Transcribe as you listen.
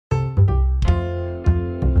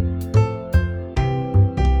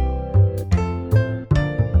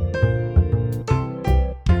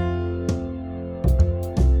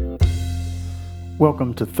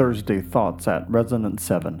Welcome to Thursday Thoughts at Resonance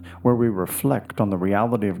 7, where we reflect on the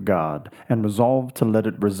reality of God and resolve to let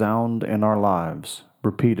it resound in our lives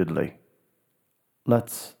repeatedly.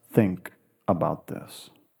 Let's think about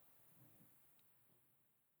this.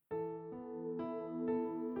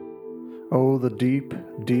 Oh, the deep,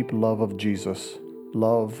 deep love of Jesus,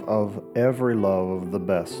 love of every love of the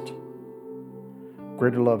best.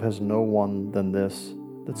 Greater love has no one than this,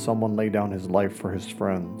 that someone lay down his life for his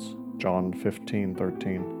friends. John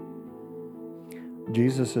 15:13.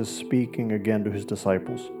 Jesus is speaking again to his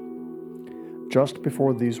disciples. Just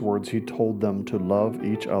before these words, he told them to love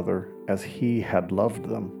each other as he had loved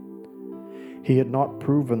them. He had not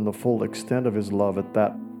proven the full extent of his love at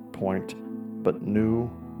that point, but knew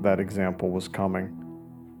that example was coming.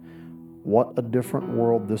 What a different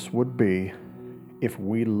world this would be if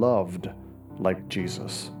we loved like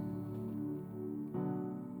Jesus.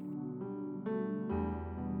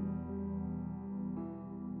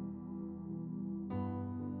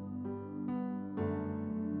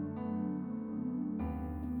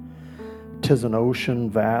 "'Tis an ocean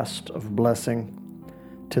vast of blessing,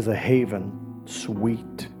 'tis a haven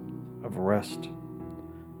sweet of rest.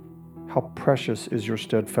 How precious is your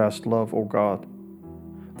steadfast love, O God!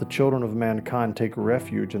 The children of mankind take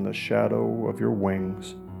refuge in the shadow of your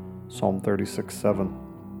wings." Psalm 36:7.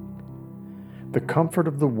 The comfort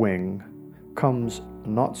of the wing comes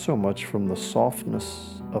not so much from the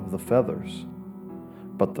softness of the feathers,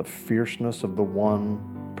 but the fierceness of the one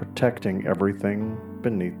protecting everything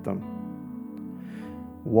beneath them.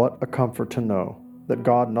 What a comfort to know that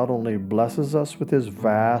God not only blesses us with his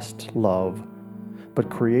vast love,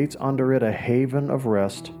 but creates under it a haven of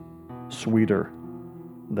rest sweeter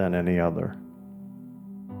than any other.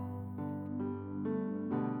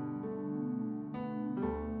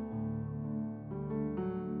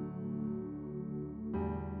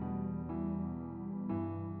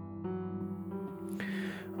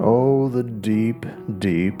 Oh, the deep,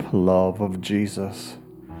 deep love of Jesus.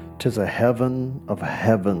 'Tis a heaven of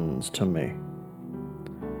heavens to me.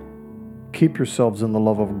 Keep yourselves in the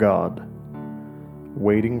love of God,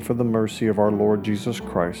 waiting for the mercy of our Lord Jesus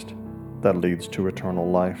Christ that leads to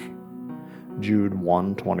eternal life. Jude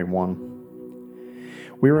 1:21.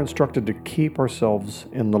 We are instructed to keep ourselves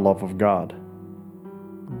in the love of God.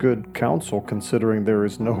 Good counsel, considering there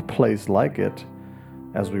is no place like it,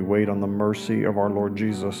 as we wait on the mercy of our Lord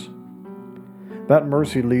Jesus. That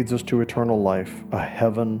mercy leads us to eternal life, a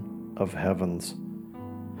heaven of heavens.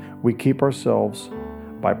 We keep ourselves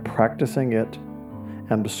by practicing it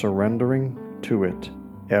and surrendering to it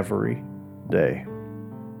every day.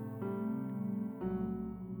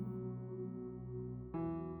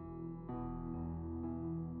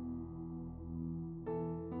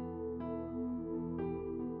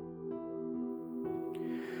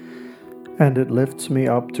 And it lifts me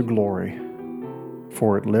up to glory,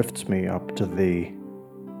 for it lifts me up to thee.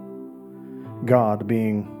 God,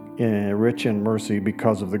 being rich in mercy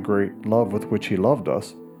because of the great love with which he loved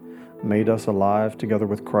us, made us alive together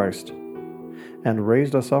with Christ, and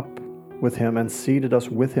raised us up with him and seated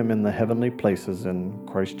us with him in the heavenly places in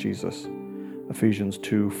Christ Jesus. Ephesians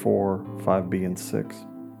 2:4, 5b, and 6.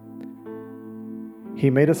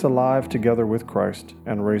 He made us alive together with Christ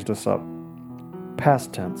and raised us up.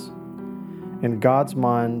 Past tense. In God's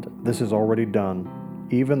mind, this is already done,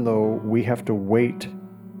 even though we have to wait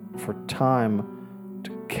for time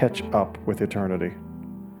to catch up with eternity.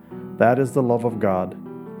 That is the love of God.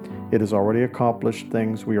 It has already accomplished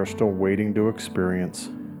things we are still waiting to experience.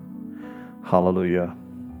 Hallelujah.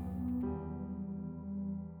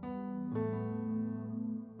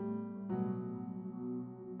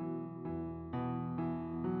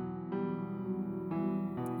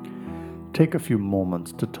 Take a few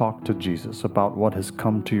moments to talk to Jesus about what has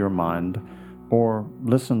come to your mind, or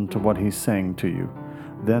listen to what he's saying to you.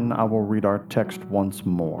 Then I will read our text once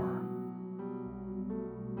more.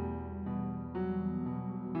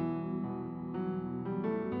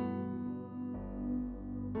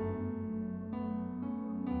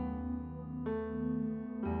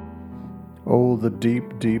 Oh, the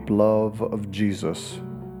deep, deep love of Jesus,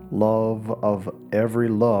 love of every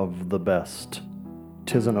love the best.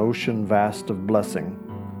 'Tis an ocean vast of blessing,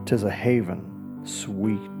 'tis a haven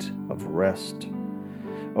sweet of rest.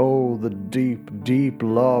 Oh, the deep, deep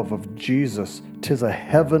love of Jesus, 'tis a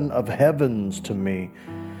heaven of heavens to me,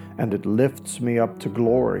 and it lifts me up to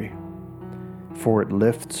glory, for it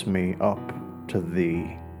lifts me up to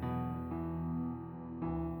thee.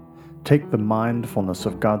 Take the mindfulness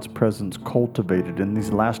of God's presence cultivated in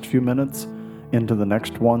these last few minutes into the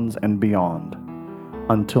next ones and beyond.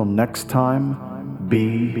 Until next time,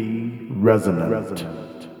 be resonant.